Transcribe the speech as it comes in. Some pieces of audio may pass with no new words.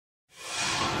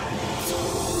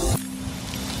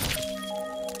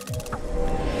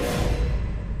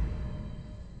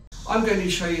I'm going to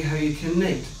show you how you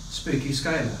connect Spooky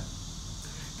Scalar.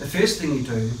 The first thing you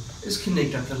do is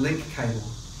connect up the link cable.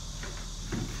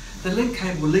 The link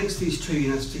cable links these two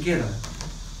units together.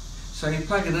 So you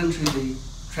plug it into the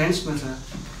transmitter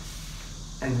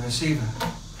and the receiver.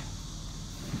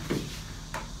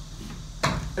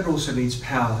 It also needs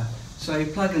power, so you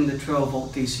plug in the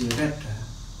 12-volt DC adapter.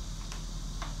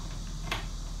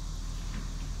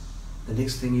 The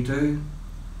next thing you do,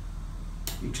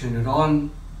 you turn it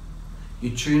on, you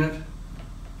tune it,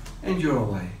 and you're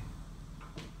away.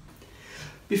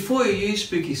 Before you use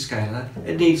Spooky Scalar,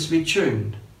 it needs to be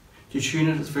tuned. To tune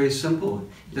it, it's very simple.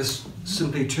 You just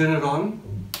simply turn it on,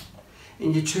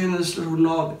 and you turn this little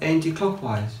knob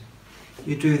anti-clockwise.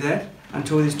 You do that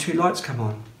until these two lights come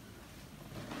on.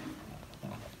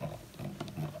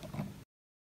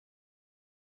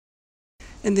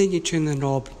 And then you turn the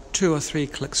knob 2 or 3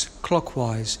 clicks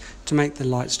clockwise to make the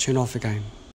lights turn off again.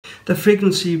 The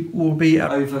frequency will be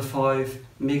over 5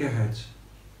 megahertz.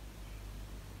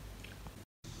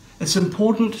 It's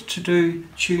important to do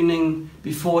tuning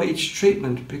before each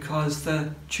treatment because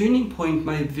the tuning point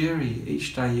may vary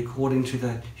each day according to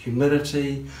the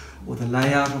humidity or the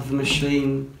layout of the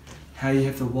machine, how you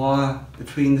have the wire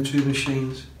between the two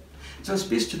machines. So it's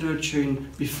best to do a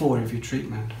tune before every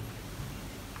treatment.